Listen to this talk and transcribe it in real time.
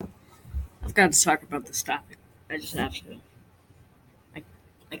Got to talk about this topic. I just have to. I,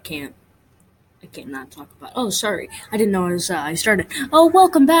 I can't. I can't not talk about. Oh, sorry. I didn't know I started. Oh,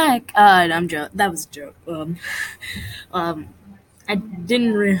 welcome back. I'm joke. That was a joke. Um, I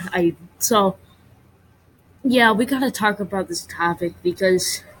didn't. I so yeah. We gotta talk about this topic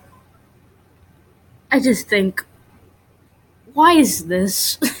because I just think, why is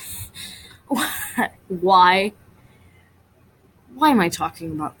this? why? Why am I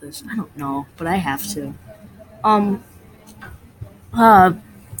talking about this? I don't know, but I have to. Um. Uh.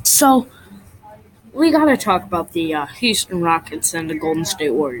 So we gotta talk about the Houston Rockets and the Golden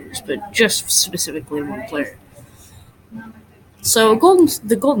State Warriors, but just specifically one player. So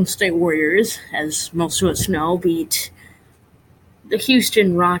the Golden State Warriors, as most of us know, beat the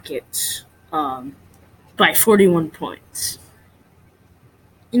Houston Rockets by 41 points.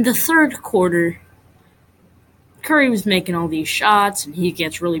 In the third quarter, Curry was making all these shots, and he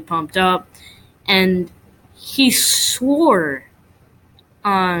gets really pumped up, and he swore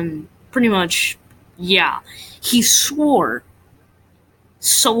on pretty much, yeah, he swore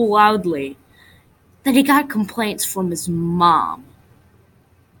so loudly that he got complaints from his mom.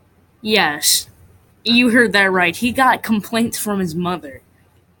 Yes, you heard that right. He got complaints from his mother.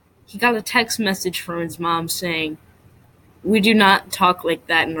 He got a text message from his mom saying, "We do not talk like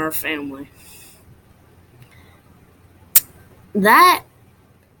that in our family." That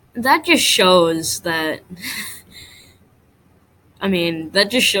that just shows that that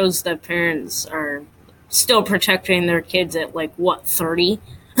just shows that parents are still protecting their kids at like what, 30?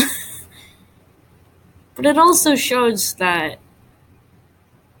 But it also shows that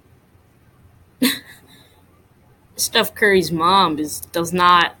Steph Curry's mom does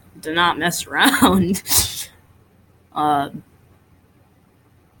not mess around. uh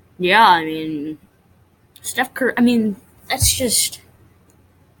yeah, Steph Curry, that's just,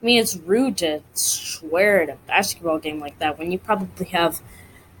 it's rude to swear at a basketball game like that when you probably have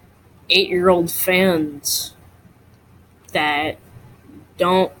 8-year-old fans that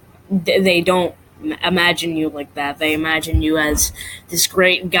don't, they don't imagine you like that. They imagine you as this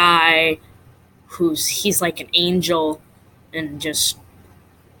great guy he's like an angel, and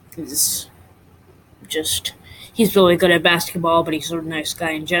he's just he's really good at basketball, but he's a nice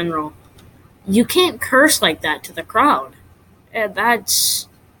guy in general. You can't curse like that to the crowd. That's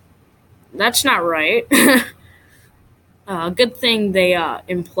not right. Good thing they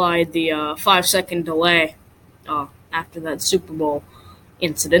implied the 5-second delay after that Super Bowl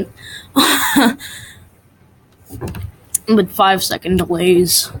incident. But 5-second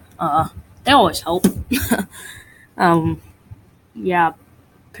delays, they always help. um, yeah,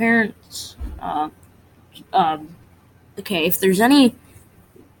 parents. Okay, if there's any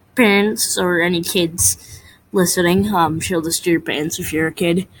parents or any kids listening, show this to your parents if you're a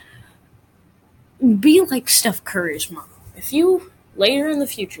kid. Be like Steph Curry's mom. If you, later in the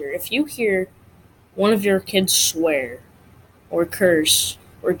future, if you hear one of your kids swear or curse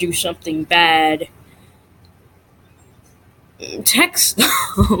or do something bad, text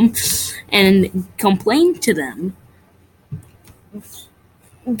them and complain to them.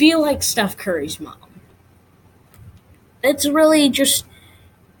 Be like Steph Curry's mom. It's really just,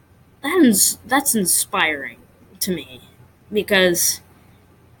 that's inspiring to me, because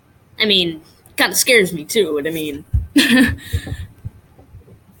kind of scares me too. But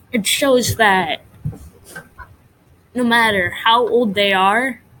it shows that no matter how old they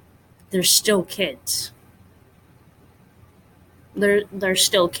are, they're still kids. They're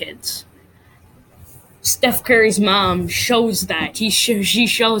still kids. Steph Curry's mom shows that. She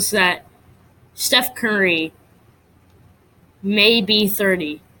shows that Steph Curry may be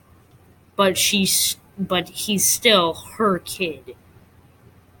 30, but he's still her kid.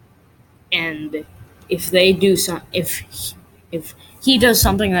 And if he does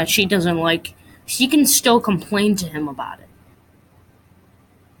something that she doesn't like, she can still complain to him about it.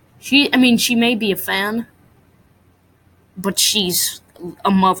 She may be a fan, but she's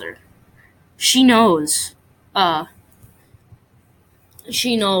a mother. She knows. Uh,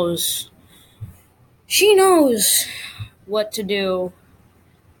 she knows. She knows what to do,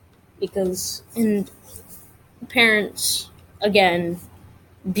 and parents, again,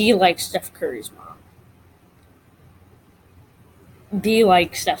 be like Steph Curry's mom. Be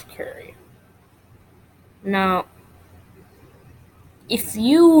like Steph Curry. Now, if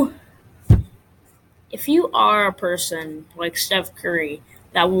you are a person like Steph Curry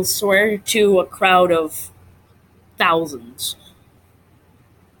that will swear to a crowd of thousands,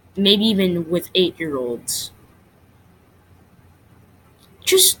 maybe even with 8-year-olds,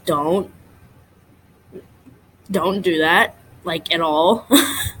 just don't do that, like, at all.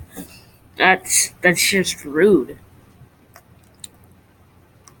 That's just rude.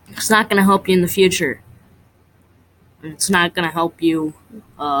 It's not gonna help you in the future. It's not gonna help you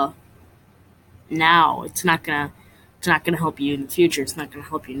uh now. It's not gonna help you in the future. It's not gonna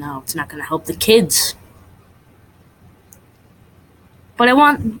help you now. It's not gonna help the kids. But I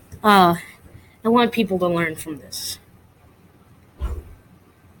want people to learn from this.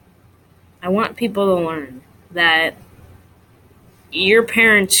 I want people to learn that your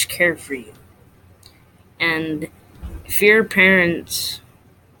parents care for you. And if your parents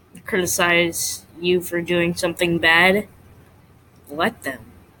criticize you for doing something bad, let them.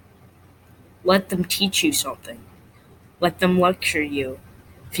 Let them teach you something. Let them lecture you.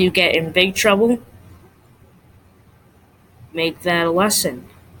 If you get in big trouble, make that a lesson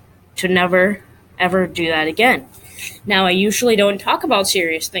to never ever do that again. Now, I usually don't talk about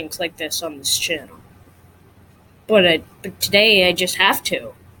serious things like this on this channel, but today I just have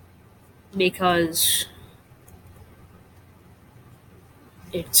to because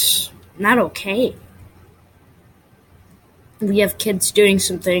it's not okay. We have kids doing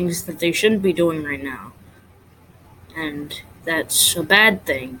some things that they shouldn't be doing right now, and that's a bad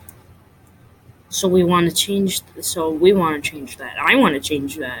thing. So we want to change. So we want to change that. I want to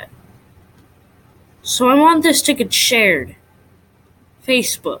change that. So I want this to get shared.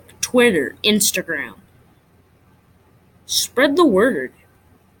 Facebook, Twitter, Instagram. Spread the word.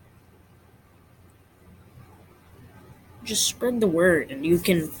 Just spread the word, and we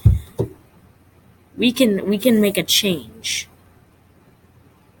can make a change.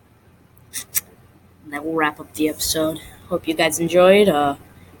 And that will wrap up the episode. Hope you guys enjoyed.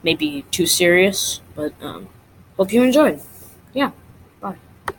 Maybe too serious, but hope you enjoyed. Yeah.